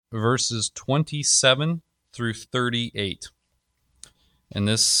verses 27 through 38. And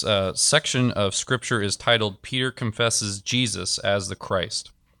this section of Scripture is titled, Peter Confesses Jesus as the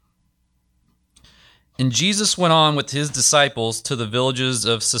Christ. And Jesus went on with his disciples to the villages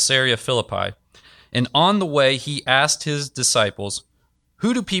of Caesarea Philippi. And on the way he asked his disciples,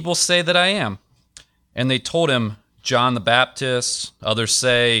 "Who do people say that I am?" And they told him, "John the Baptist, others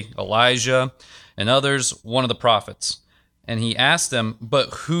say Elijah, and others one of the prophets." And he asked them, "But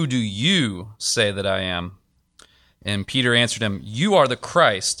who do you say that I am?" And Peter answered him, "You are the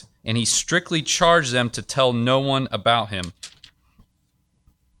Christ." And he strictly charged them to tell no one about him.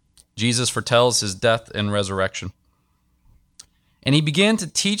 Jesus foretells his death and resurrection. And he began to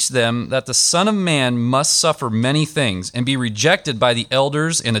teach them that the Son of Man must suffer many things and be rejected by the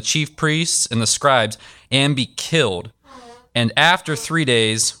elders and the chief priests and the scribes and be killed, and after 3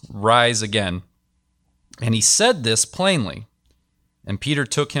 days rise again. And he said this plainly. And Peter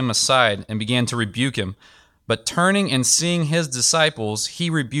took him aside and began to rebuke him. But turning and seeing his disciples, he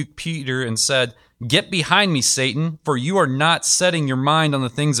rebuked Peter and said, "Get behind me, Satan, for you are not setting your mind on the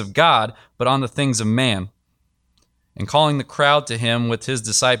things of God, but on the things of man." And calling the crowd to him with his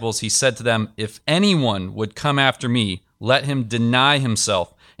disciples, he said to them, "If anyone would come after me, let him deny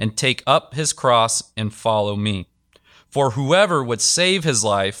himself and take up his cross and follow me. For whoever would save his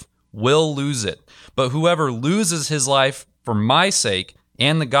life will lose it, but whoever loses his life for my sake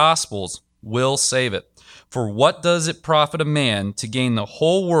and the gospel's will save it. For what does it profit a man to gain the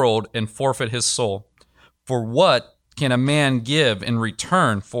whole world and forfeit his soul? For what can a man give in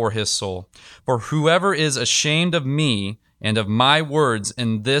return for his soul? For whoever is ashamed of me and of my words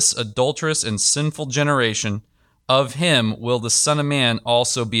in this adulterous and sinful generation, of him will the Son of Man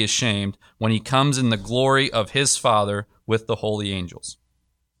also be ashamed when he comes in the glory of his Father with the holy angels."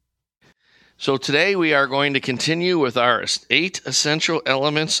 So today we are going to continue with our 8 essential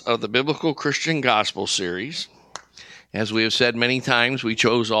elements of the Biblical Christian Gospel series. As we have said many times, we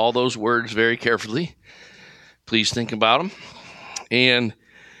chose all those words very carefully. Please think about them. And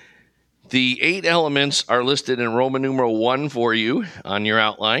the 8 elements are listed in Roman numeral 1 for you on your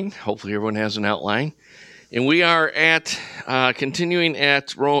outline. Hopefully everyone has an outline. And we are at continuing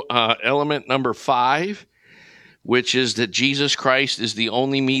at element number 5, which is that Jesus Christ is the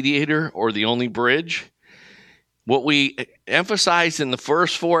only mediator or the only bridge. What we emphasized in the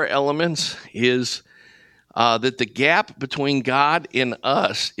first 4 elements is that the gap between God and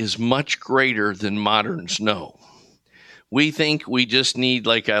us is much greater than moderns know. We think we just need,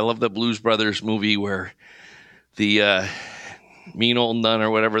 like, I love the Blues Brothers movie where the mean old nun or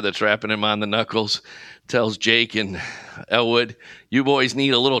whatever that's rapping him on the knuckles tells Jake and Elwood, "You boys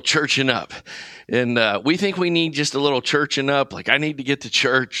need a little churching up." And we think we need just a little churching up, like I need to get to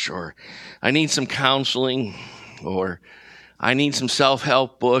church, or I need some counseling, or I need some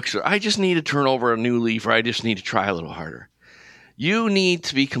self-help books, or I just need to turn over a new leaf, or I just need to try a little harder. You need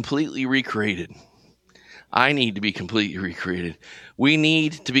to be completely recreated. I need to be completely recreated. We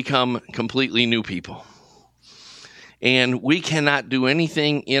need to become completely new people. And we cannot do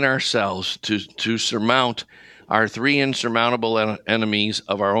anything in ourselves to surmount our 3 insurmountable enemies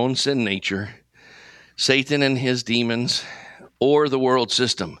of our own sin nature, Satan and his demons, or the world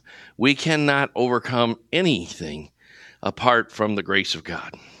system. We cannot overcome anything apart from the grace of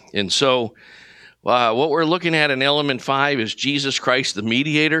God. And so what we're looking at in element 5 is Jesus Christ, the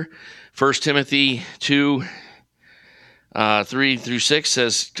mediator. 1 Timothy 2, 3 through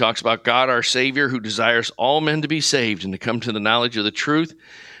 6 talks about God our Savior, who desires all men to be saved and to come to the knowledge of the truth.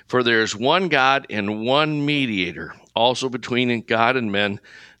 For there is one God and one mediator, also between God and men,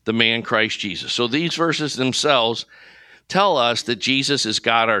 the man Christ Jesus. So these verses themselves tell us that Jesus is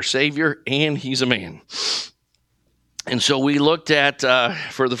God our Savior and he's a man. And so we looked at,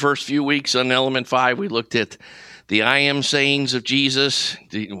 for the first few weeks on element 5, we looked at the I am sayings of Jesus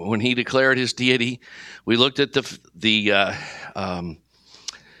when he declared his deity. We looked at the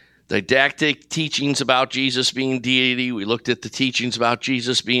didactic teachings about Jesus being deity. We looked at the teachings about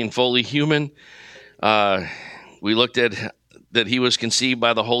Jesus being fully human. We looked at that he was conceived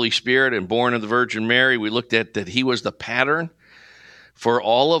by the Holy Spirit and born of the Virgin Mary. We looked at that he was the pattern for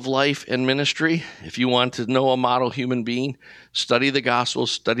all of life and ministry. If you want to know a model human being, study the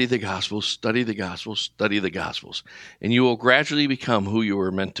Gospels, study the Gospels, study the Gospels, study the Gospels, and you will gradually become who you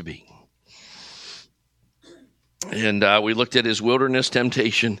were meant to be. And we looked at his wilderness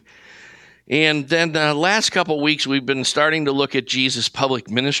temptation. And then the last couple of weeks, we've been starting to look at Jesus' public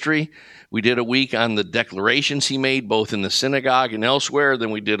ministry. We did a week on the declarations he made, both in the synagogue and elsewhere.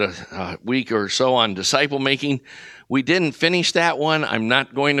 Then we did a week or so on disciple making. We didn't finish that one. I'm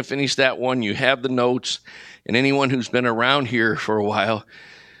not going to finish that one. You have the notes. And anyone who's been around here for a while,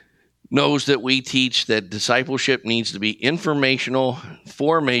 knows that we teach that discipleship needs to be informational,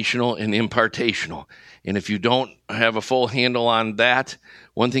 formational, and impartational. And if you don't have a full handle on that,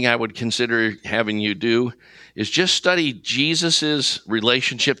 one thing I would consider having you do is just study Jesus's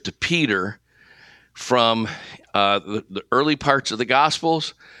relationship to Peter from the early parts of the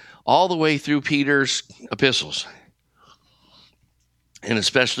Gospels all the way through Peter's epistles. And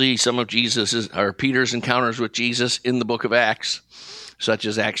especially some of Peter's encounters with Jesus in the book of Acts, such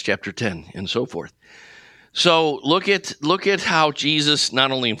as Acts chapter 10 and so forth. So look at how Jesus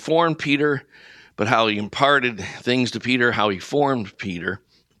not only informed Peter, but how he imparted things to Peter, how he formed Peter.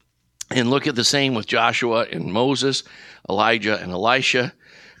 And look at the same with Joshua and Moses, Elijah and Elisha,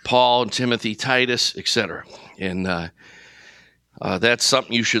 Paul and Timothy, Titus, etc. And that's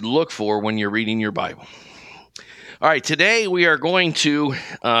something you should look for when you're reading your Bible. All right, today we are going to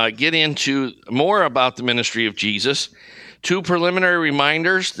get into more about the ministry of Jesus. Two preliminary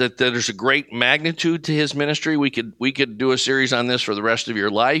reminders that there's a great magnitude to his ministry. We could do a series on this for the rest of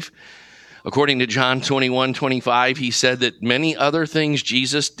your life. According to John 21:25, he said that many other things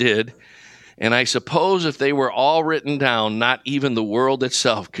Jesus did, and I suppose if they were all written down, not even the world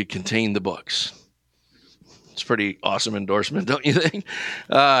itself could contain the books. It's a pretty awesome endorsement, don't you think?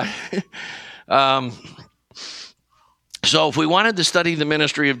 So if we wanted to study the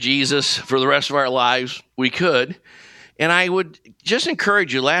ministry of Jesus for the rest of our lives, we could. And I would just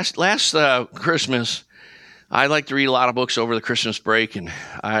encourage you, last Christmas, I like to read a lot of books over the Christmas break, and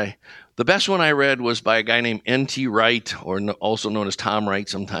the best one I read was by a guy named N.T. Wright, or also known as Tom Wright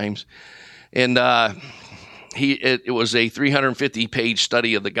sometimes. And it was a 350-page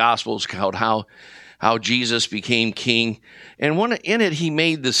study of the Gospels called How Jesus Became King. And in it, he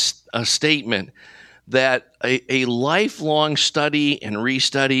made a statement that a lifelong study and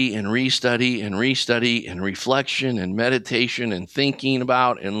restudy and restudy and restudy and reflection and meditation and thinking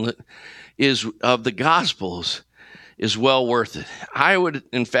about of the Gospels is well worth it. I would,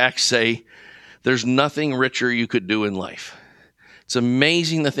 in fact, say there's nothing richer you could do in life. It's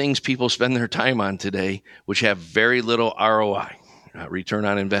amazing the things people spend their time on today, which have very little ROI, return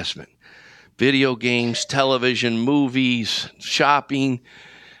on investment. Video games, television, movies, shopping,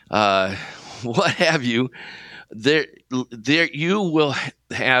 what have you. There you will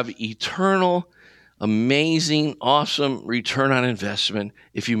have eternal, amazing, awesome return on investment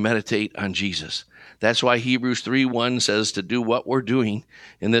if you meditate on Jesus. That's why Hebrews 3:1 says to do what we're doing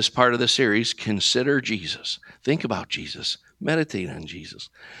in this part of the series, consider Jesus. Think about Jesus. Meditate on Jesus,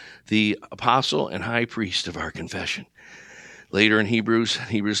 the apostle and high priest of our confession. Later in Hebrews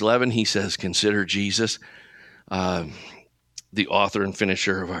 11, he says, consider Jesus, the author and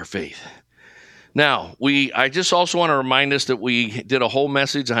finisher of our faith. Now, I just also want to remind us that we did a whole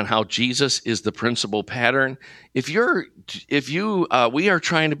message on how Jesus is the principal pattern. We are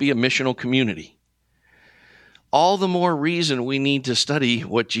trying to be a missional community. All the more reason we need to study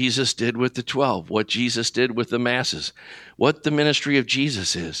what Jesus did with the 12, what Jesus did with the masses, what the ministry of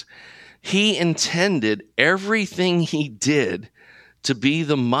Jesus is. He intended everything he did to be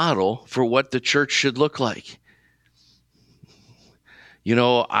the model for what the church should look like. You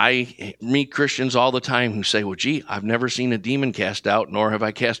know, I meet Christians all the time who say, well, gee, I've never seen a demon cast out, nor have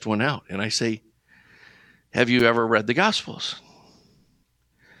I cast one out. And I say, have you ever read the Gospels?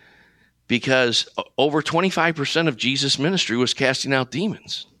 Because over 25% of Jesus' ministry was casting out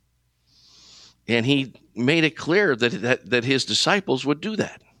demons. And he made it clear that his disciples would do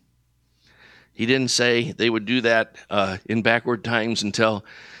that. He didn't say they would do that in backward times until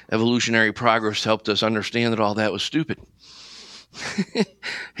evolutionary progress helped us understand that all that was stupid.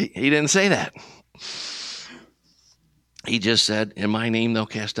 He didn't say that. He just said, in my name they'll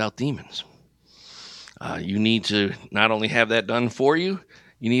cast out demons. You need to not only have that done for you,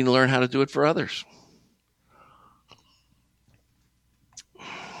 you need to learn how to do it for others.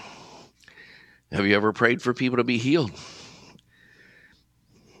 Have you ever prayed for people to be healed?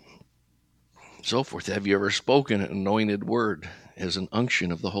 So forth. Have you ever spoken an anointed word as an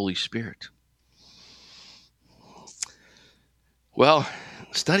unction of the Holy Spirit? Well,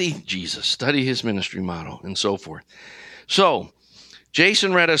 study Jesus, study his ministry model, and so forth. So,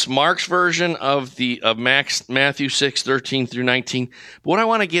 Jason read us Mark's version of Matthew 6:13 through 19. But what I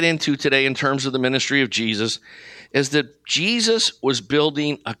want to get into today in terms of the ministry of Jesus is that Jesus was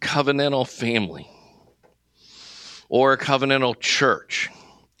building a covenantal family or a covenantal church,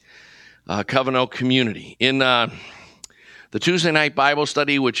 a covenantal community. In the Tuesday night Bible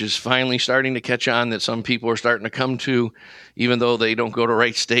study, which is finally starting to catch on, that some people are starting to come to, even though they don't go to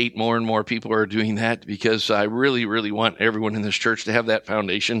Wright State, more and more people are doing that because I really, really want everyone in this church to have that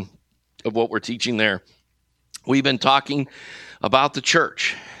foundation of what we're teaching there. We've been talking about the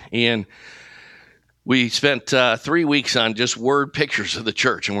church And we spent 3 weeks on just word pictures of the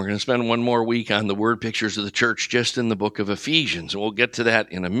church, and we're going to spend one more week on the word pictures of the church just in the book of Ephesians, and we'll get to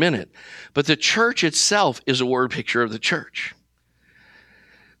that in a minute. But the church itself is a word picture of the church.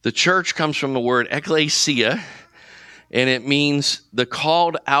 The church comes from the word ekklesia, and it means the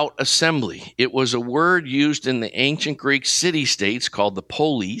called out assembly. It was a word used in the ancient Greek city-states called the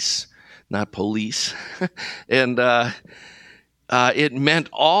polis, not police, and it meant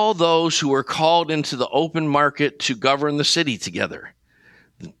all those who were called into the open market to govern the city together.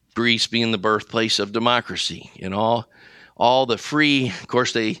 Greece being the birthplace of democracy, and all the free. Of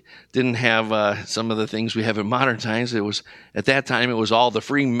course, they didn't have some of the things we have in modern times. It was at that time it was all the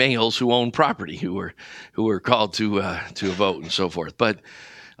free males who owned property who were called to vote and so forth. But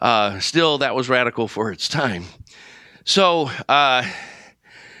still, that was radical for its time. So.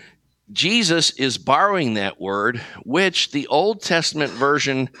 Jesus is borrowing that word, which the Old Testament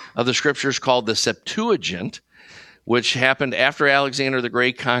version of the scriptures called the Septuagint, which happened after Alexander the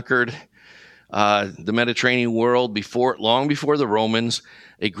Great conquered the Mediterranean world long before the Romans.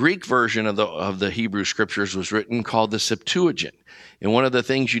 A Greek version of the Hebrew scriptures was written called the Septuagint. And one of the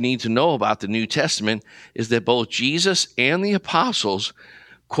things you need to know about the New Testament is that both Jesus and the apostles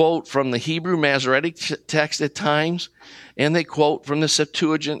quote from the Hebrew Masoretic text at times, and they quote from the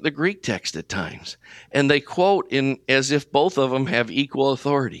Septuagint, the Greek text at times. And they quote as if both of them have equal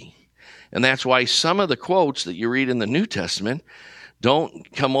authority. And that's why some of the quotes that you read in the New Testament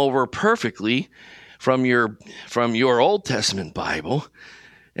don't come over perfectly from your Old Testament Bible,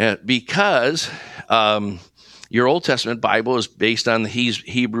 because your Old Testament Bible is based on the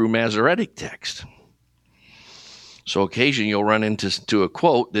Hebrew Masoretic text. So occasionally you'll run into a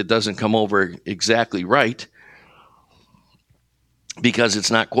quote that doesn't come over exactly right because it's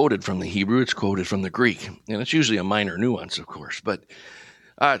not quoted from the Hebrew, it's quoted from the Greek. And it's usually a minor nuance, of course. But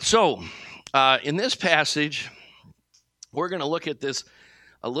so in this passage, we're going to look at this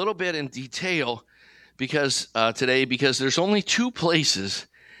a little bit in detail today, because there's only 2 places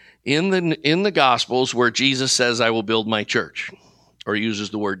in the Gospels where Jesus says, "I will build my church," or uses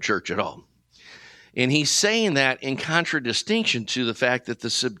the word church at all. And he's saying that in contradistinction to the fact that the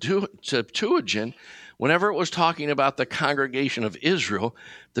Septuagint, whenever it was talking about the congregation of Israel,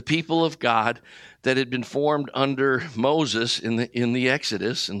 the people of God that had been formed under Moses in the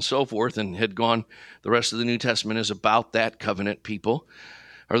Exodus and so forth, and had gone, the rest of the New Testament is about that covenant people,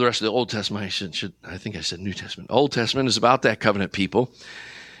 or the rest of the Old Testament, I think I said New Testament. Old Testament is about that covenant people.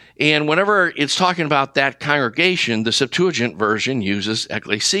 And whenever it's talking about that congregation, the Septuagint version uses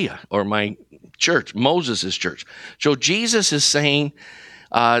ekklesia, or my church, Moses' church. So Jesus is saying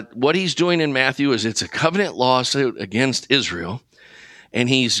what he's doing in Matthew is it's a covenant lawsuit against Israel, and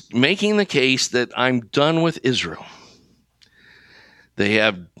he's making the case that I'm done with Israel. They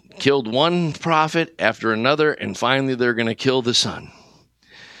have killed one prophet after another, and finally they're going to kill the son.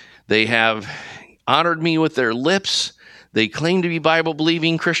 They have honored me with their lips. They claim to be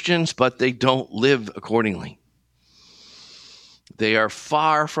Bible-believing Christians, but they don't live accordingly. They are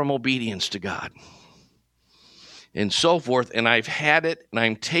far from obedience to God, and so forth. And I've had it, and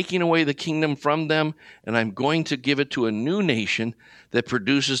I'm taking away the kingdom from them, and I'm going to give it to a new nation that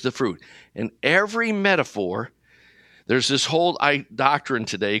produces the fruit. And every metaphor, there's this whole doctrine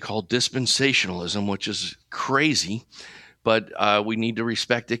today called dispensationalism, which is crazy, but we need to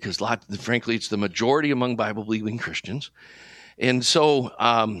respect it because, frankly, it's the majority among Bible-believing Christians. And so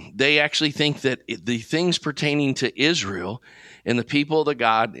they actually think that the things pertaining to Israel and the people of the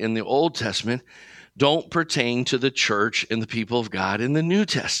God in the Old Testament don't pertain to the church and the people of God in the New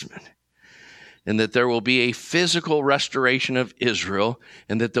Testament. And that there will be a physical restoration of Israel,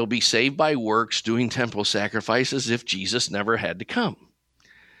 and that they'll be saved by works doing temple sacrifices if Jesus never had to come.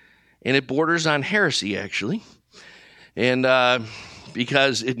 And it borders on heresy, actually. And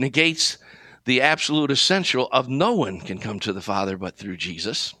because it negates the absolute essential of no one can come to the Father but through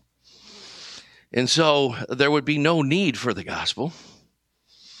Jesus. And so there would be no need for the gospel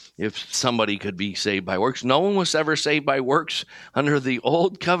if somebody could be saved by works. No one was ever saved by works under the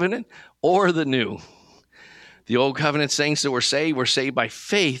old covenant or the new. The old covenant saints that were saved by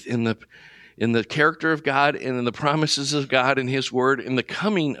faith in the character of God and in the promises of God and his word, in the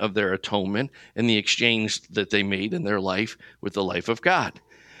coming of their atonement and the exchange that they made in their life with the life of God.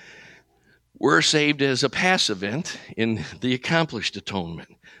 We're saved as a passive event in the accomplished atonement.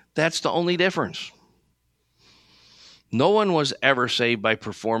 That's the only difference. No one was ever saved by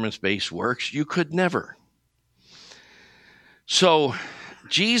performance-based works. You could never. So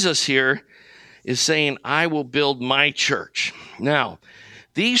Jesus here is saying, I will build my church. Now,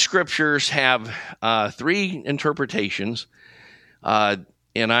 these scriptures have 3 interpretations.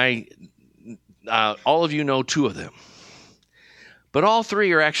 And all of you know two of them. But all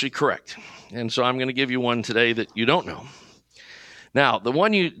three are actually correct. And so I'm going to give you one today that you don't know. Now,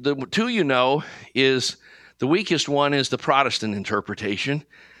 the two you know is, the weakest one is the Protestant interpretation,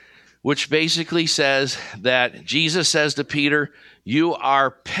 which basically says that Jesus says to Peter, you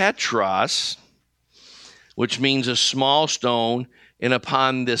are Petros, which means a small stone, and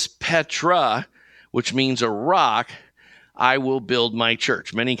upon this Petra, which means a rock, I will build my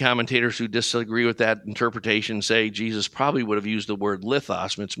church. Many commentators who disagree with that interpretation say Jesus probably would have used the word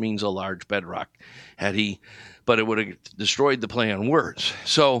lithos, which means a large bedrock, but it would have destroyed the play on words.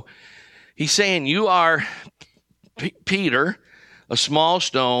 So he's saying, you are Peter, a small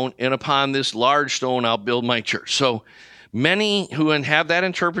stone, and upon this large stone I'll build my church. So many who have that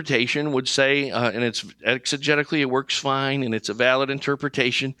interpretation would say, and it's exegetically it works fine, and it's a valid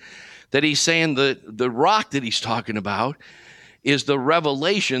interpretation, that he's saying the rock that he's talking about is the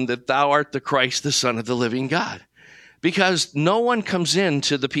revelation that thou art the Christ, the Son of the living God. Because no one comes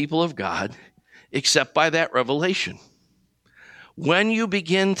into the people of God except by that revelation. When you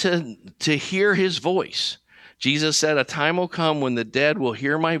begin to hear his voice, Jesus said, a time will come when the dead will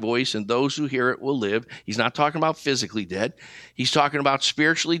hear my voice, and those who hear it will live. He's not talking about physically dead. He's talking about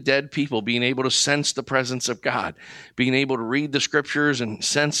spiritually dead people being able to sense the presence of God, being able to read the scriptures and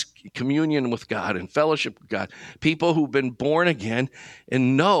sense communion with God and fellowship with God. People who've been born again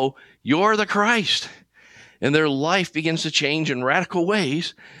and know you're the Christ. And their life begins to change in radical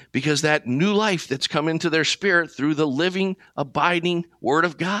ways because that new life that's come into their spirit through the living, abiding Word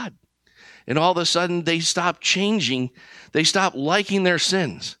of God. And all of a sudden, they stop changing. They stop liking their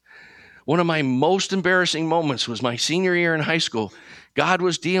sins. One of my most embarrassing moments was my senior year in high school. God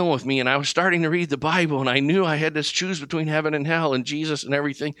was dealing with me, and I was starting to read the Bible, and I knew I had to choose between heaven and hell and Jesus and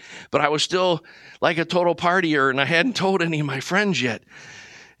everything. But I was still like a total partier, and I hadn't told any of my friends yet.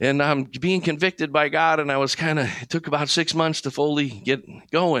 And I'm being convicted by God, and it took about 6 months to fully get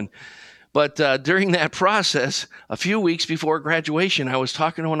going. But during that process, a few weeks before graduation, I was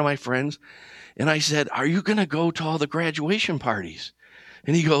talking to one of my friends, and I said, are you going to go to all the graduation parties?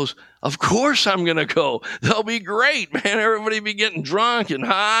 And he goes, of course I'm going to go. They'll be great, man. Everybody be getting drunk and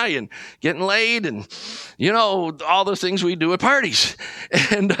high and getting laid and, all the things we do at parties.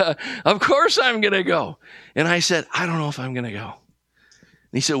 And of course I'm going to go. And I said, I don't know if I'm going to go.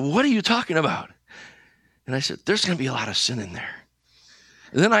 And he said, what are you talking about? And I said, there's going to be a lot of sin in there.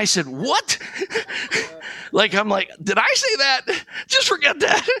 And then I said, what? I'm like, did I say that? Just forget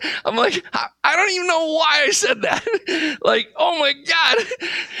that. I'm like, I don't even know why I said that. Oh my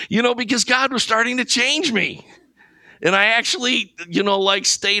God. Because God was starting to change me. And I actually,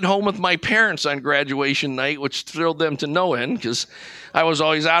 stayed home with my parents on graduation night, which thrilled them to no end because I was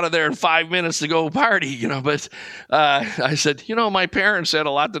always out of there in 5 minutes to go party, But I said, my parents had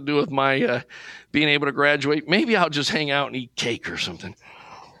a lot to do with my being able to graduate. Maybe I'll just hang out and eat cake or something.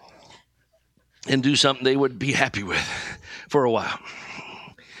 And do something they would be happy with for a while.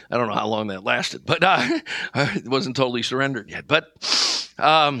 I don't know how long that lasted, but it wasn't totally surrendered yet. But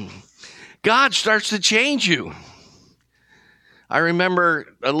God starts to change you. I remember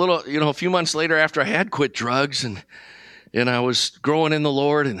a few months later after I had quit drugs and I was growing in the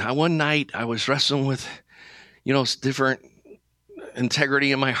Lord, and one night I was wrestling with, different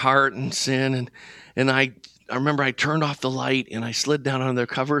integrity in my heart and sin, and I remember I turned off the light and I slid down on the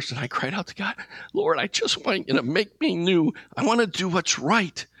covers and I cried out to God, Lord, I just want you to make me new. I want to do what's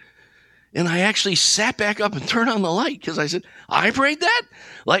right. And I actually sat back up and turned on the light because I said, I prayed that?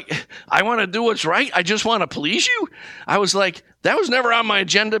 I want to do what's right. I just want to please you. I was like, that was never on my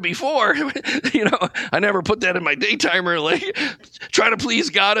agenda before. I never put that in my daytimer, try to please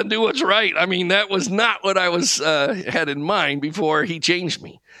God and do what's right. I mean, that was not what I had in mind before he changed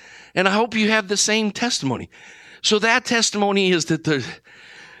me. And I hope you have the same testimony. So that testimony is that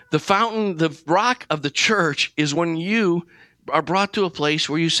the fountain, the rock of the church is when you are brought to a place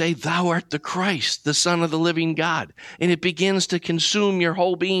where you say, thou art the Christ, the Son of the living God. And it begins to consume your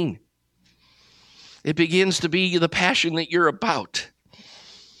whole being. It begins to be the passion that you're about.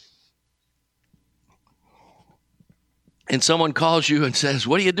 And someone calls you and says,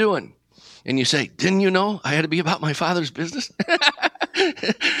 what are you doing? And you say, didn't you know I had to be about my Father's business?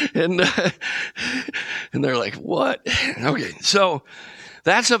 And they're like, what? Okay, so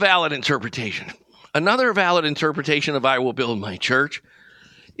that's a valid interpretation. Another valid interpretation of I will build my church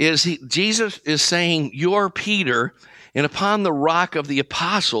is Jesus is saying, you're Peter, and upon the rock of the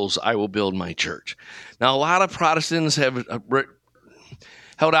apostles I will build my church. Now, a lot of Protestants have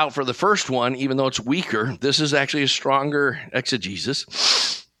held out for the first one, even though it's weaker. This is actually a stronger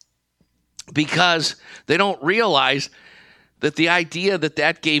exegesis because they don't realize that the idea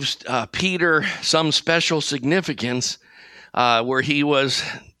that gave Peter some special significance, where he was,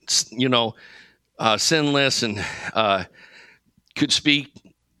 sinless and could speak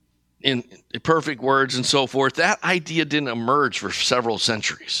in perfect words and so forth, that idea didn't emerge for several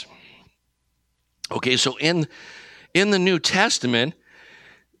centuries. Okay, so in the New Testament,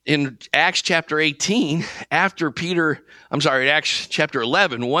 in Acts chapter 18, Acts chapter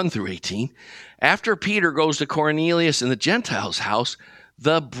 11, 1 through 18, after Peter goes to Cornelius in the Gentiles' house,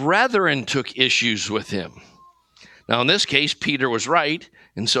 the brethren took issues with him. Now, in this case, Peter was right,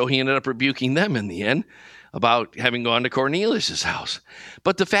 and so he ended up rebuking them in the end about having gone to Cornelius' house.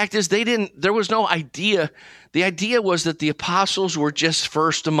 But the fact is, there was no idea. The idea was that the apostles were just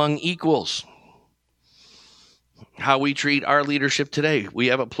first among equals. How we treat our leadership today. We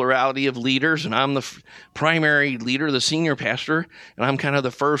have a plurality of leaders, and I'm the primary leader, the senior pastor, and I'm kind of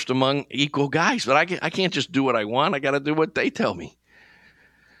the first among equal guys. But I can't just do what I want. I got to do what they tell me.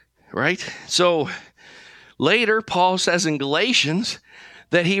 Right? So later, Paul says in Galatians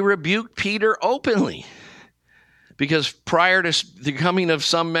that he rebuked Peter openly, because prior to the coming of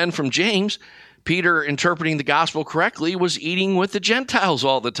some men from James, Peter, interpreting the gospel correctly, was eating with the Gentiles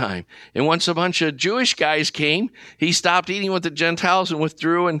all the time. And once a bunch of Jewish guys came, he stopped eating with the Gentiles and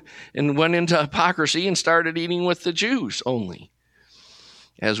withdrew and went into hypocrisy and started eating with the Jews only,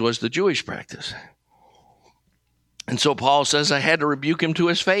 as was the Jewish practice. And so Paul says, I had to rebuke him to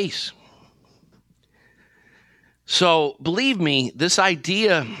his face. So believe me, this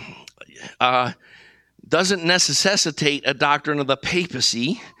idea doesn't necessitate a doctrine of the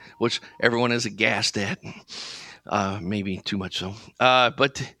papacy, which everyone is aghast at, maybe too much so.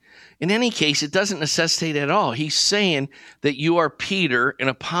 But in any case, it doesn't necessitate at all. He's saying that you are Peter, and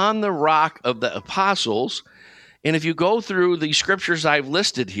upon the rock of the apostles, and if you go through the scriptures I've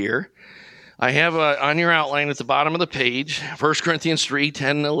listed here, I have on your outline at the bottom of the page, 1 Corinthians 3,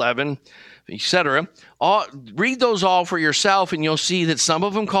 10, 11, etc. Read those all for yourself, and you'll see that some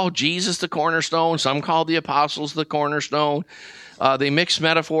of them call Jesus the cornerstone, some call the apostles the cornerstone. They mix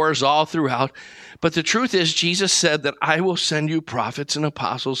metaphors all throughout. But the truth is, Jesus said that I will send you prophets and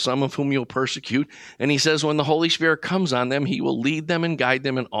apostles, some of whom you'll persecute. And he says when the Holy Spirit comes on them, he will lead them and guide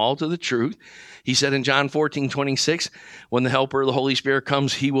them in all to the truth. He said in John 14:26, when the Helper, the Holy Spirit,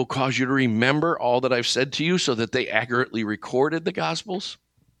 comes, he will cause you to remember all that I've said to you, so that they accurately recorded the Gospels,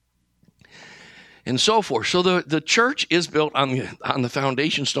 and so forth. So the church is built on the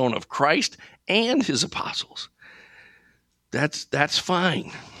foundation stone of Christ and his apostles. That's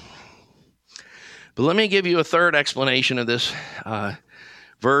fine. But let me give you a third explanation of this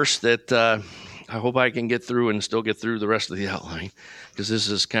verse that I hope I can get through and still get through the rest of the outline, because this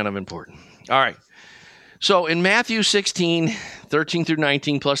is kind of important. All right. So in Matthew 16, 13 through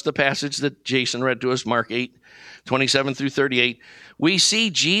 19, plus the passage that Jason read to us, Mark 8, 27 through 38, we see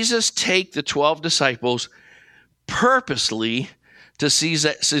Jesus take the 12 disciples purposely to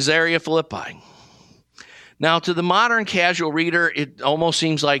Caesarea Philippi. Now, to the modern casual reader, it almost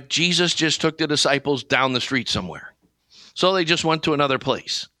seems like Jesus just took the disciples down the street somewhere. So they just went to another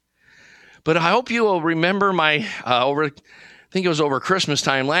place. But I hope you will remember I think it was over Christmas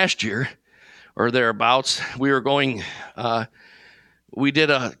time last year, or thereabouts, we were going, we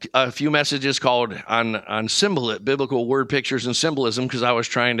did a few messages called on biblical word pictures and symbolism, because I was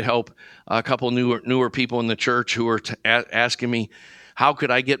trying to help a couple newer people in the church who were asking me, how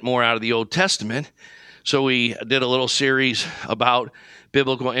could I get more out of the Old Testament? So we did a little series about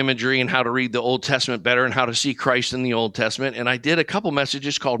biblical imagery and how to read the Old Testament better and how to see Christ in the Old Testament. And I did a couple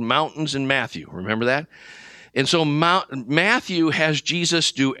messages called Mountains in Matthew. Remember that? And so Matthew has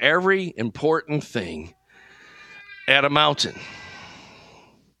Jesus do every important thing at a mountain.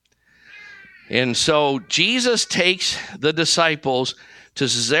 And so Jesus takes the disciples to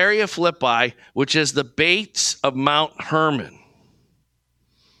Caesarea Philippi, which is the base of Mount Hermon.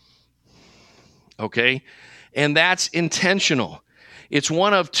 Okay? And that's intentional. It's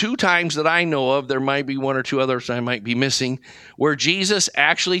one of two times that I know of, there might be one or two others I might be missing, where Jesus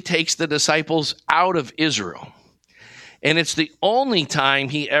actually takes the disciples out of Israel. And it's the only time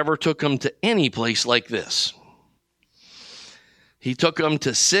he ever took them to any place like this. He took them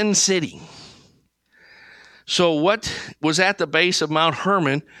to Sin City. So what was at the base of Mount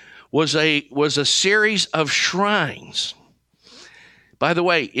Hermon was a series of shrines. By the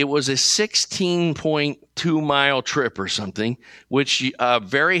way, it was a 16.2 mile trip or something, which a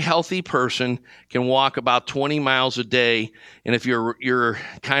very healthy person can walk about 20 miles a day. And if you're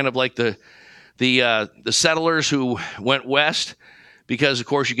kind of like the settlers who went west, because of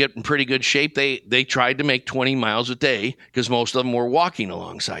course you get in pretty good shape, they tried to make 20 miles a day, because most of them were walking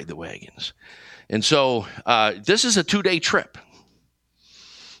alongside the wagons. And so this is a 2-day trip.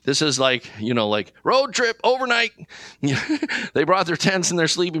 This is like road trip, overnight. They brought their tents and their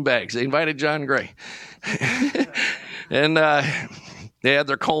sleeping bags. They invited John Gray. And they had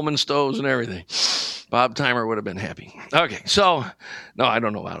their Coleman stoves and everything. Bob Timer would have been happy. Okay, so, no, I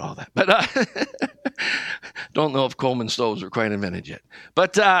don't know about all that. But don't know if Coleman stoves were quite invented yet.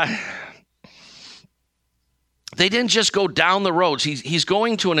 But they didn't just go down the roads. He's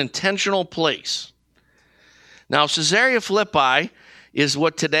going to an intentional place. Now, Caesarea Philippi is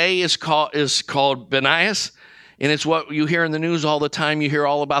what today is called Banias, and it's what you hear in the news all the time. You hear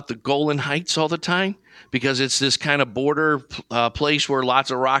all about the Golan Heights all the time because it's this kind of border place where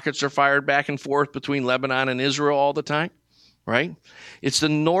lots of rockets are fired back and forth between Lebanon and Israel all the time, right? It's the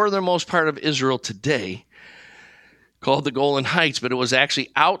northernmost part of Israel today, called the Golan Heights, but it was actually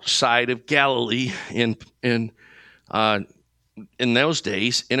outside of Galilee in those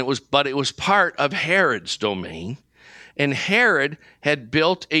days, and it was part of Herod's domain. And Herod had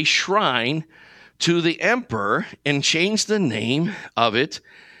built a shrine to the emperor and changed the name of it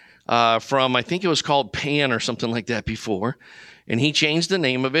from, I think it was called Pan or something like that before. And he changed the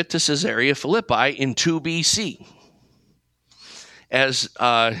name of it to Caesarea Philippi in 2 BC as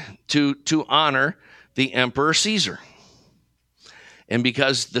to honor the Emperor Caesar. And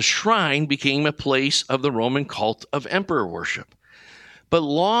because the shrine became a place of the Roman cult of emperor worship. But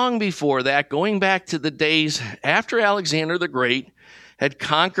long before that, going back to the days after Alexander the Great had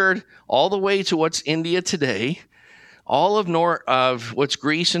conquered all the way to what's India today, all of what's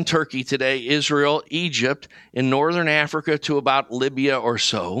Greece and Turkey today, Israel, Egypt, and northern Africa to about Libya or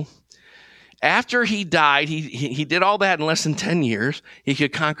so. After he died, he did all that in less than 10 years. He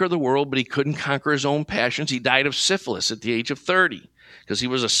could conquer the world, but he couldn't conquer his own passions. He died of syphilis at the age of 30 because he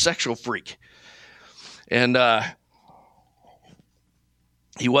was a sexual freak. And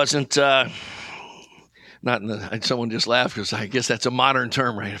he wasn't, someone just laughed because I guess that's a modern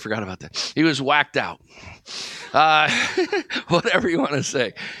term, right? I forgot about that. He was whacked out. Whatever you want to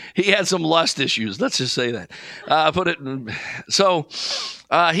say. He had some lust issues. Let's just say that. So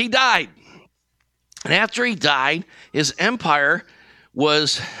he died. And after he died, his empire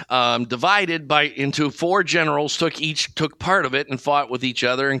was divided into 4 generals, each took part of it and fought with each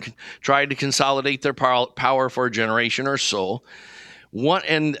other and tried to consolidate their power for a generation or so.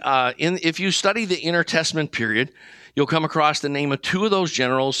 If you study the intertestament period, you'll come across the name of 2 of those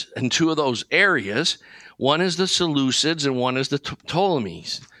generals in 2 of those areas. One is the Seleucids and one is the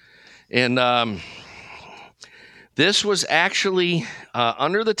Ptolemies. And this was actually,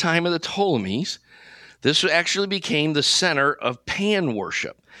 under the time of the Ptolemies, this actually became the center of Pan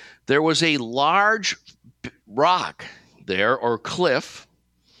worship. There was a large rock there, or cliff,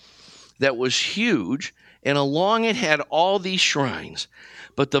 that was huge, and along it had all these shrines.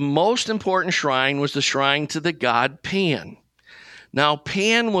 But the most important shrine was the shrine to the god Pan. Now,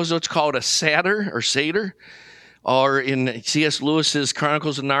 Pan was what's called a satyr, or in C.S. Lewis's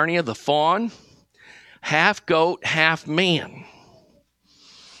Chronicles of Narnia, the faun, half goat, half man,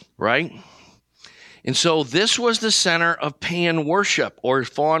 right? And so this was the center of Pan worship, or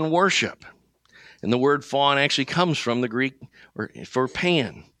faun worship. And the word faun actually comes from the Greek for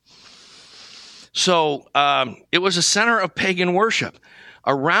Pan. So it was a center of pagan worship.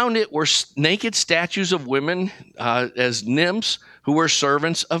 Around it were naked statues of women as nymphs who were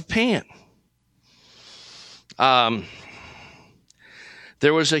servants of Pan. There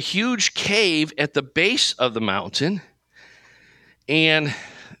was a huge cave at the base of the mountain, and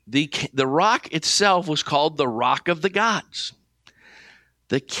the rock itself was called the Rock of the Gods.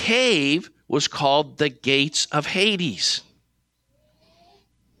 The cave was called the Gates of Hades,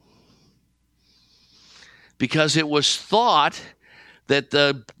 because it was thought that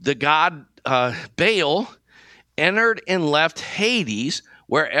the god Baal entered and left Hades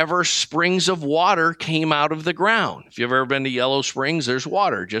wherever springs of water came out of the ground. If you've ever been to Yellow Springs, there's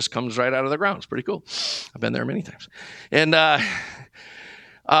water. It just comes right out of the ground. It's pretty cool. I've been there many times. And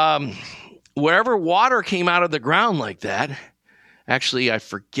wherever water came out of the ground like that, actually, I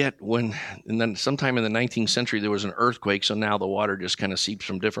forget when, and then sometime in the 19th century, there was an earthquake, so now the water just kind of seeps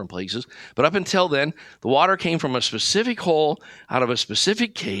from different places. But up until then, the water came from a specific hole out of a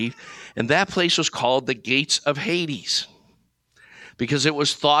specific cave, and that place was called the Gates of Hades, because it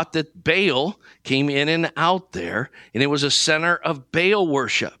was thought that Baal came in and out there, and it was a center of Baal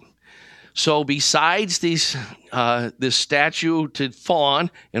worship. So besides this statue to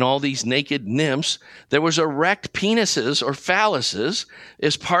faun and all these naked nymphs, there was erect penises or phalluses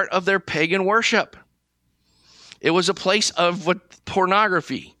as part of their pagan worship. It was a place of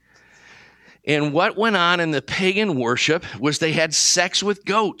pornography. And what went on in the pagan worship was they had sex with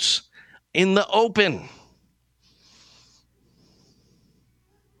goats in the open.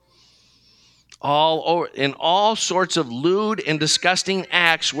 All over, and all sorts of lewd and disgusting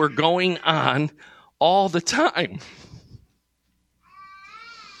acts were going on all the time.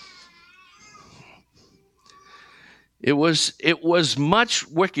 It was much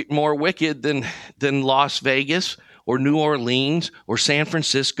more wicked than Las Vegas or New Orleans or San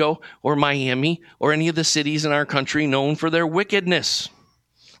Francisco or Miami or any of the cities in our country known for their wickedness.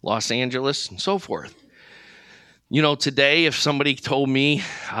 Los Angeles and so forth. You know, today, if somebody told me,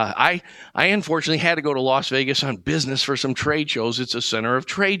 I unfortunately had to go to Las Vegas on business for some trade shows. It's a center of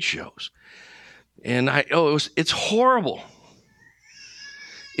trade shows. And it's horrible.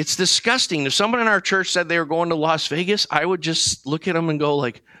 It's disgusting. If someone in our church said they were going to Las Vegas, I would just look at them and go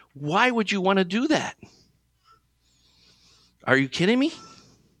like, why would you want to do that? Are you kidding me?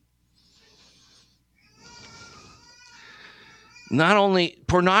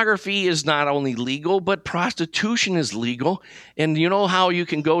 Pornography is not only legal, but prostitution is legal. And you know how you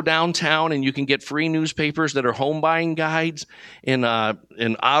can go downtown and you can get free newspapers that are home buying guides and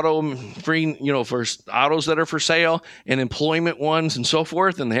auto free, for autos that are for sale and employment ones and so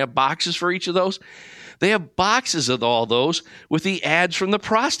forth. And they have boxes for each of those. They have boxes of all those with the ads from the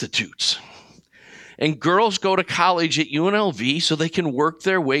prostitutes. And girls go to college at UNLV so they can work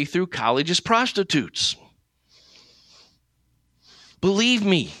their way through college as prostitutes. Believe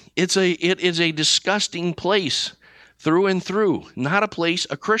me, it is a disgusting place through and through, not a place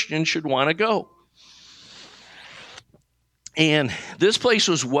a Christian should want to go. And this place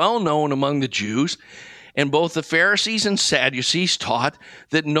was well known among the Jews, and both the Pharisees and Sadducees taught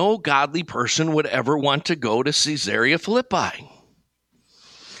that no godly person would ever want to go to Caesarea Philippi.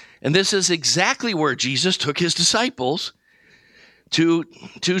 And this is exactly where Jesus took his disciples to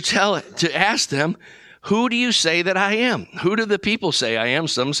ask them, who do you say that I am? Who do the people say I am?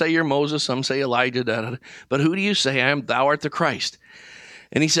 Some say you're Moses, some say Elijah, but who do you say I am? Thou art the Christ.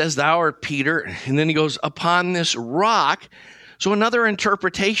 And he says, thou art Peter. And then he goes, upon this rock. So another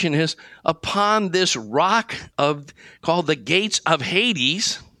interpretation is, upon this rock called the gates of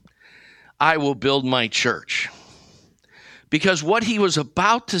Hades, I will build my church. Because what he was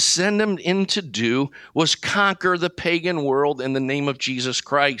about to send them in to do was conquer the pagan world in the name of Jesus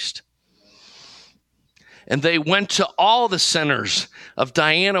Christ. And they went to all the centers of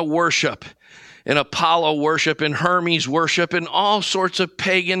Diana worship and Apollo worship and Hermes worship and all sorts of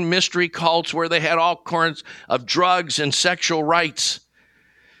pagan mystery cults where they had all kinds of drugs and sexual rites.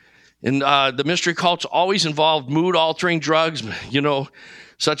 And the mystery cults always involved mood-altering drugs,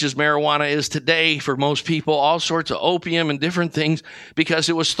 such as marijuana is today for most people, all sorts of opium and different things, because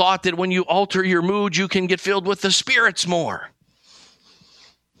it was thought that when you alter your mood, you can get filled with the spirits more.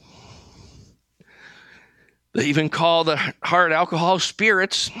 They even call the hard alcohol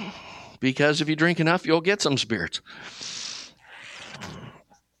spirits, because if you drink enough, you'll get some spirits.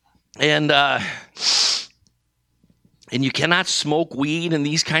 And you cannot smoke weed and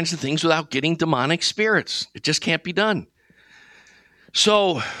these kinds of things without getting demonic spirits. It just can't be done.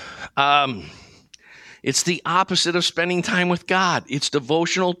 So it's the opposite of spending time with God. It's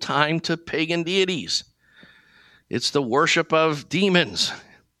devotional time to pagan deities. It's the worship of demons.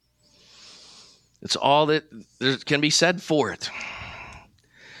 It's all that there can be said for it.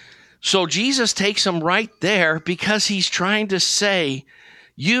 So Jesus takes them right there because he's trying to say,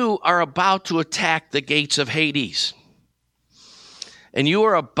 you are about to attack the gates of Hades. And you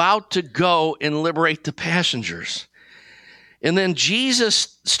are about to go and liberate the passengers. And then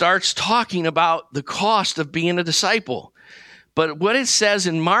Jesus starts talking about the cost of being a disciple. But what it says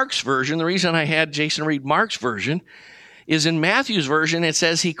in Mark's version, the reason I had Jason read Mark's version, is in Matthew's version, it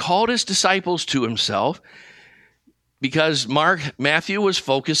says he called his disciples to himself because Matthew was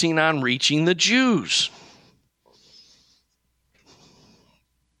focusing on reaching the Jews.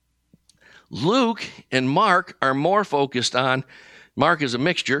 Luke and Mark are more focused on, Mark is a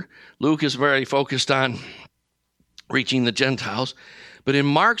mixture, Luke is very focused on reaching the Gentiles. But in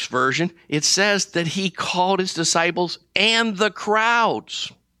Mark's version, it says that he called his disciples and the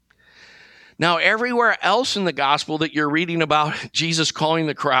crowds. Now, everywhere else in the gospel that you're reading about Jesus calling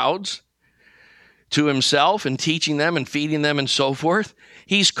the crowds to himself and teaching them and feeding them and so forth,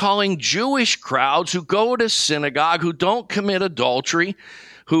 he's calling Jewish crowds who go to synagogue, who don't commit adultery,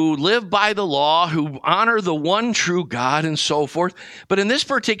 who live by the law, who honor the one true God and so forth. But in this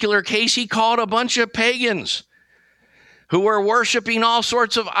particular case, he called a bunch of pagans who were worshiping all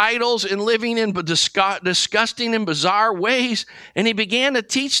sorts of idols and living in disgusting and bizarre ways. And he began to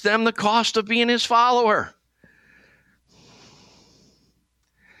teach them the cost of being his follower.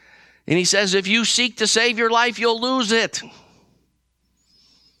 And he says, if you seek to save your life, you'll lose it.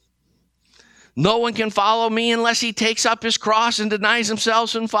 No one can follow me unless he takes up his cross and denies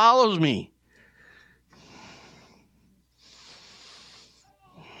himself and follows me.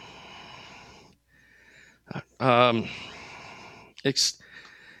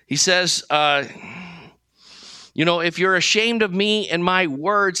 He says, if you're ashamed of me and my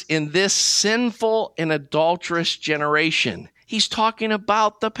words in this sinful and adulterous generation. He's talking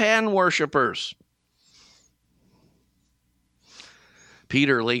about the pan worshipers.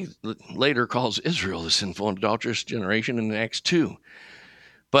 Peter later calls Israel the sinful and adulterous generation in Acts 2.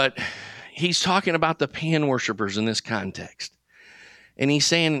 But he's talking about the pan worshipers in this context. And he's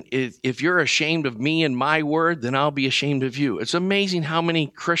saying, if you're ashamed of me and my word, then I'll be ashamed of you. It's amazing how many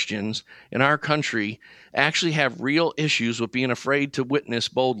Christians in our country actually have real issues with being afraid to witness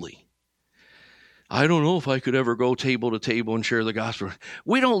boldly. I don't know if I could ever go table to table and share the gospel.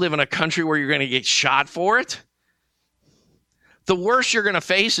 We don't live in a country where you're going to get shot for it. The worst you're going to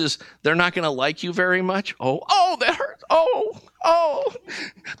face is they're not going to like you very much. Oh, that hurts. Oh,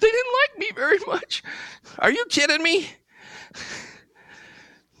 they didn't like me very much. Are you kidding me?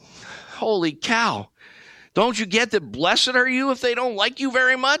 Holy cow. Don't you get that blessed are you if they don't like you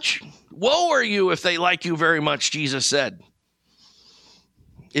very much? Woe are you if they like you very much, Jesus said.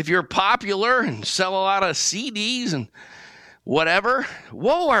 If you're popular and sell a lot of CDs and whatever,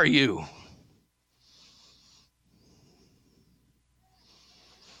 woe are you.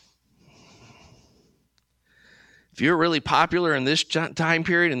 If you're really popular in this time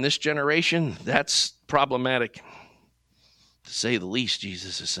period, in this generation, that's problematic, to say the least,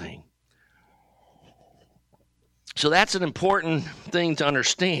 Jesus is saying. So that's an important thing to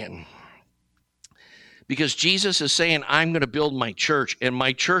understand, because Jesus is saying, I'm going to build my church, and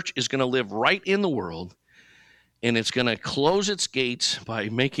my church is going to live right in the world, and it's going to close its gates by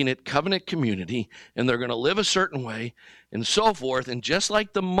making it covenant community, and they're going to live a certain way, and so forth. And just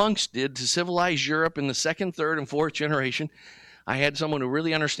like the monks did to civilize Europe in the second, third, and fourth generation, I had someone who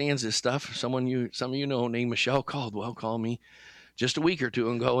really understands this stuff, some of you know, named Michelle Caldwell, called me just a week or two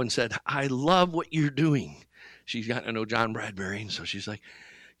ago and said, I love what you're doing. She's gotten to know John Bradbury, and so she's like,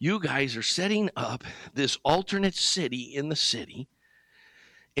 you guys are setting up this alternate city in the city,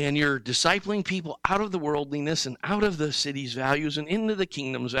 and you're discipling people out of the worldliness and out of the city's values and into the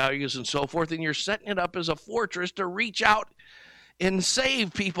kingdom's values and so forth, and you're setting it up as a fortress to reach out and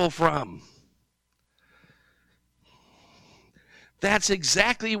save people from. That's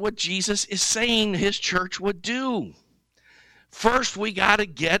exactly what Jesus is saying his church would do. First, we got to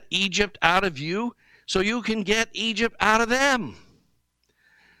get Egypt out of you so you can get Egypt out of them.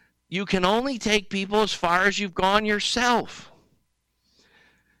 You can only take people as far as you've gone yourself.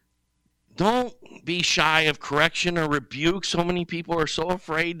 Don't be shy of correction or rebuke. So many people are so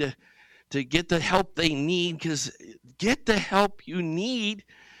afraid to get the help they need, because get the help you need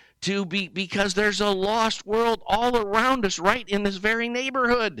because there's a lost world all around us right in this very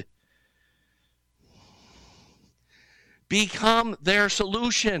neighborhood. Become their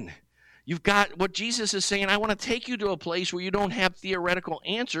solution. You've got what Jesus is saying. I want to take you to a place where you don't have theoretical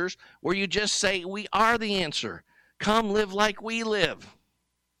answers, where you just say, we are the answer. Come live like we live.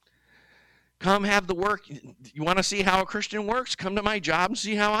 Come have the work. You want to see how a Christian works? Come to my job and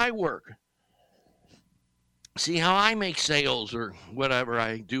see how I work. See how I make sales or whatever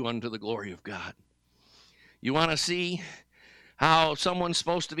I do unto the glory of God. You want to see how someone's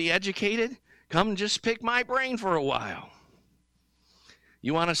supposed to be educated? Come just pick my brain for a while.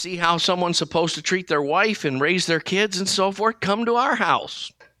 You want to see how someone's supposed to treat their wife and raise their kids and so forth? Come to our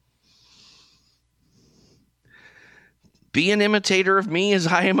house. Be an imitator of me as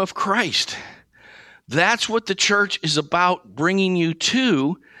I am of Christ. That's what the church is about, bringing you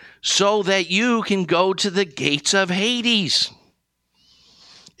to, so that you can go to the gates of Hades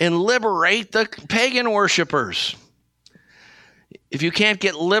and liberate the pagan worshipers. If you can't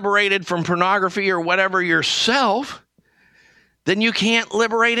get liberated from pornography or whatever yourself, then you can't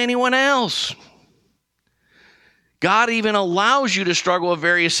liberate anyone else. God even allows you to struggle with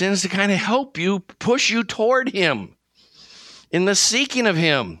various sins to kind of help you, push you toward him in the seeking of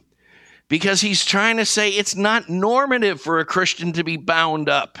him, because he's trying to say it's not normative for a Christian to be bound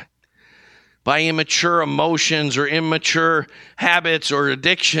up by immature emotions or immature habits or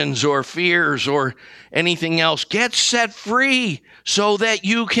addictions or fears or anything else. Get set free so that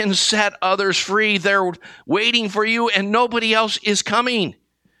you can set others free. They're waiting for you and nobody else is coming.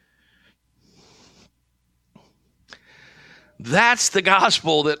 That's the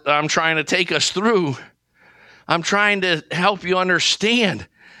gospel that I'm trying to take us through. I'm trying to help you understand.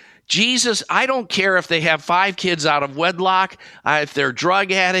 Jesus, I don't care if they have 5 kids out of wedlock, if they're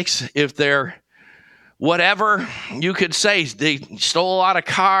drug addicts, if they're whatever you could say. They stole a lot of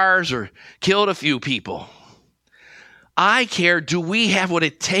cars or killed a few people. I care, do we have what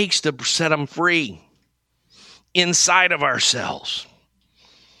it takes to set them free inside of ourselves?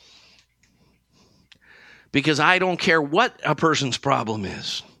 Because I don't care what a person's problem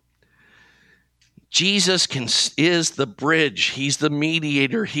is. Jesus is the bridge. He's the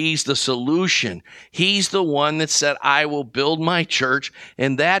mediator. He's the solution. He's the one that said, I will build my church,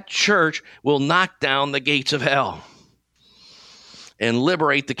 and that church will knock down the gates of hell and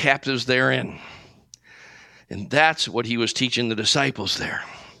liberate the captives therein. And that's what he was teaching the disciples there.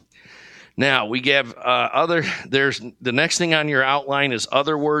 Now, we have there's the next thing on your outline is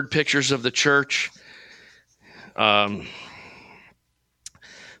other word pictures of the church.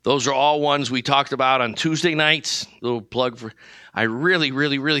 Those are all ones we talked about on Tuesday nights. Little plug for, I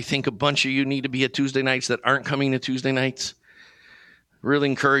really think a bunch of you need to be at Tuesday nights that aren't coming to Tuesday nights. Really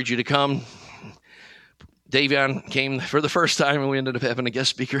encourage you to come. Davion came for the first time, and we ended up having a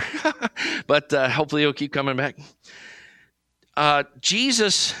guest speaker. But hopefully he'll keep coming back.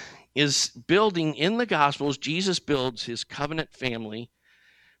 Jesus is building, in the Gospels, Jesus builds his covenant family.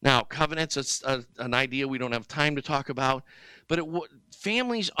 Now, covenants is an idea we don't have time to talk about. But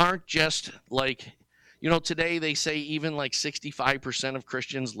families aren't just like, today they say even like 65% of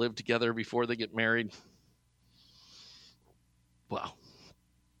Christians live together before they get married. Well,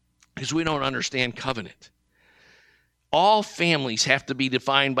 because we don't understand covenant. All families have to be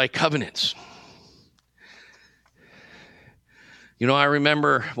defined by covenants. I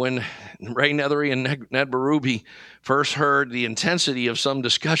remember when Ray Nethery and Ned Berube first heard the intensity of some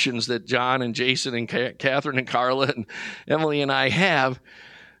discussions that John and Jason and Catherine and Carla and Emily and I have.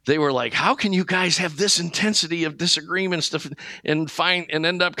 They were like, how can you guys have this intensity of disagreements and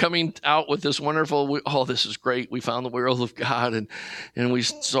end up coming out with this wonderful, this is great. We found the will of God. And we're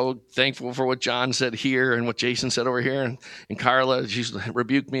so thankful for what John said here and what Jason said over here. And Carla, she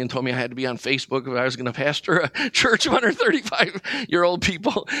rebuked me and told me I had to be on Facebook if I was going to pastor a church of 135-year-old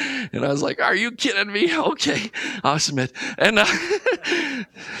people. And I was like, are you kidding me? Okay, I'll submit. And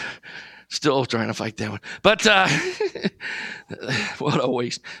still trying to fight that one. But what a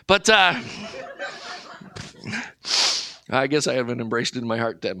waste. But I guess I haven't embraced it in my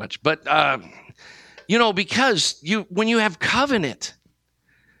heart that much. But, because when you have covenant,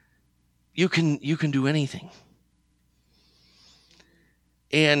 you can do anything.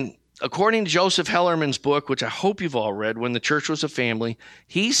 And according to Joseph Hellerman's book, which I hope you've all read, When the Church Was a Family,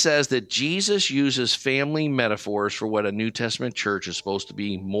 he says that Jesus uses family metaphors for what a New Testament church is supposed to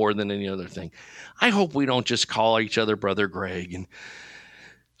be more than any other thing. I hope we don't just call each other Brother Greg and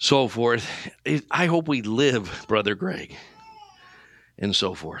so forth. I hope we live Brother Greg and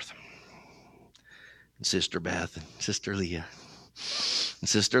so forth. And Sister Beth and Sister Leah and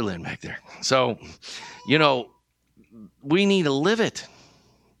Sister Lynn back there. So, we need to live it.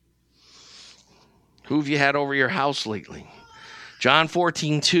 Who have you had over your house lately? John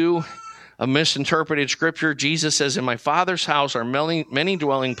 14:2, a misinterpreted scripture. Jesus says, in my Father's house are many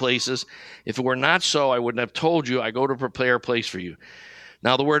dwelling places. If it were not so, I wouldn't have told you. I go to prepare a place for you.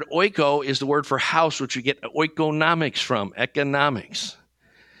 Now, the word oiko is the word for house, which we get oikonomics from, economics.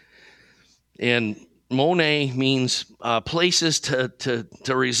 And mone means places to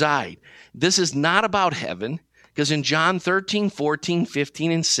reside. This is not about heaven, because in John 13, 14,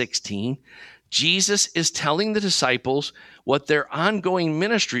 15, and 16, Jesus is telling the disciples what their ongoing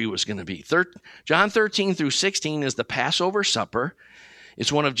ministry was going to be. John 13 through 16 is the Passover supper.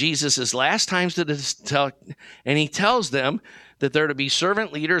 It's one of Jesus' last times and he tells them that they're to be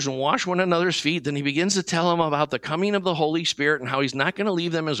servant leaders and wash one another's feet. Then he begins to tell them about the coming of the Holy Spirit and how he's not going to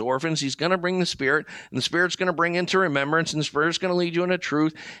leave them as orphans. He's going to bring the Spirit, and the Spirit's going to bring into remembrance, and the Spirit's going to lead you into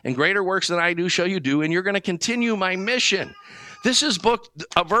truth. And greater works than I do shall you do, and you're going to continue my mission. This is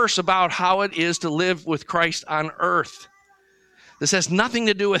a verse about how it is to live with Christ on earth. This has nothing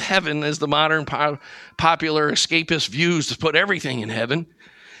to do with heaven, as the modern popular escapist views to put everything in heaven.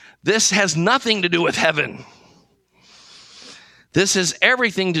 This has nothing to do with heaven. This has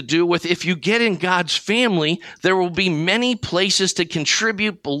everything to do with, if you get in God's family, there will be many places to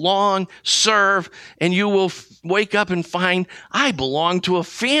contribute, belong, serve, and you will wake up and find, I belong to a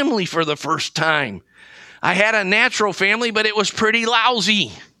family for the first time. I had a natural family, but it was pretty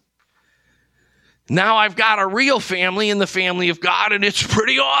lousy. Now I've got a real family in the family of God, and it's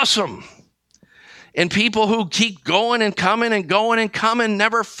pretty awesome. And people who keep going and coming and going and coming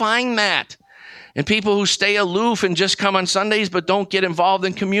never find that. And people who stay aloof and just come on Sundays but don't get involved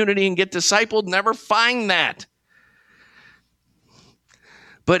in community and get discipled never find that.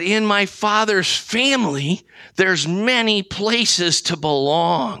 But in my Father's family, there's many places to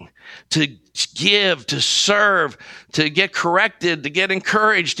belong, to give, to serve, to get corrected, to get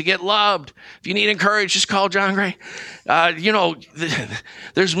encouraged, to get loved. If you need encouragement, just call John Gray.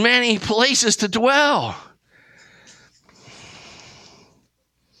 There's many places to dwell.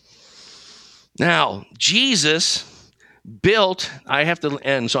 Now, Jesus built, I have to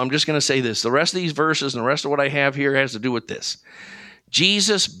end, so I'm just going to say this. The rest of these verses and the rest of what I have here has to do with this.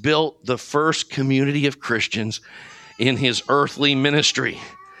 Jesus built the first community of Christians in his earthly ministry.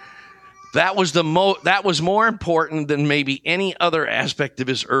 That was more important than maybe any other aspect of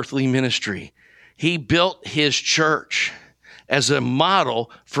his earthly ministry. He built his church as a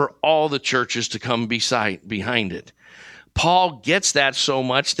model for all the churches to come behind it. Paul gets that so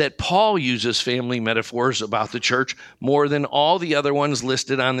much that Paul uses family metaphors about the church more than all the other ones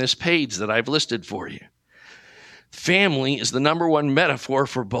listed on this page that I've listed for you. Family is the number one metaphor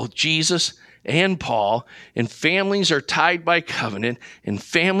for both Jesus and Paul, and families are tied by covenant, and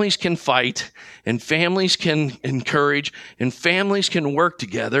families can fight, and families can encourage, and families can work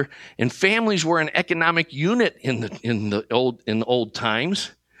together, and families were an economic unit in old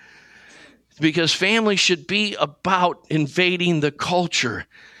times. Because family should be about invading the culture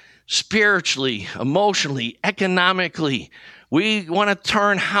spiritually, emotionally, economically. We want to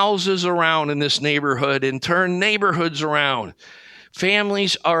turn houses around in this neighborhood and turn neighborhoods around.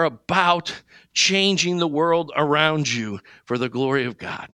 Families are about changing the world around you for the glory of God.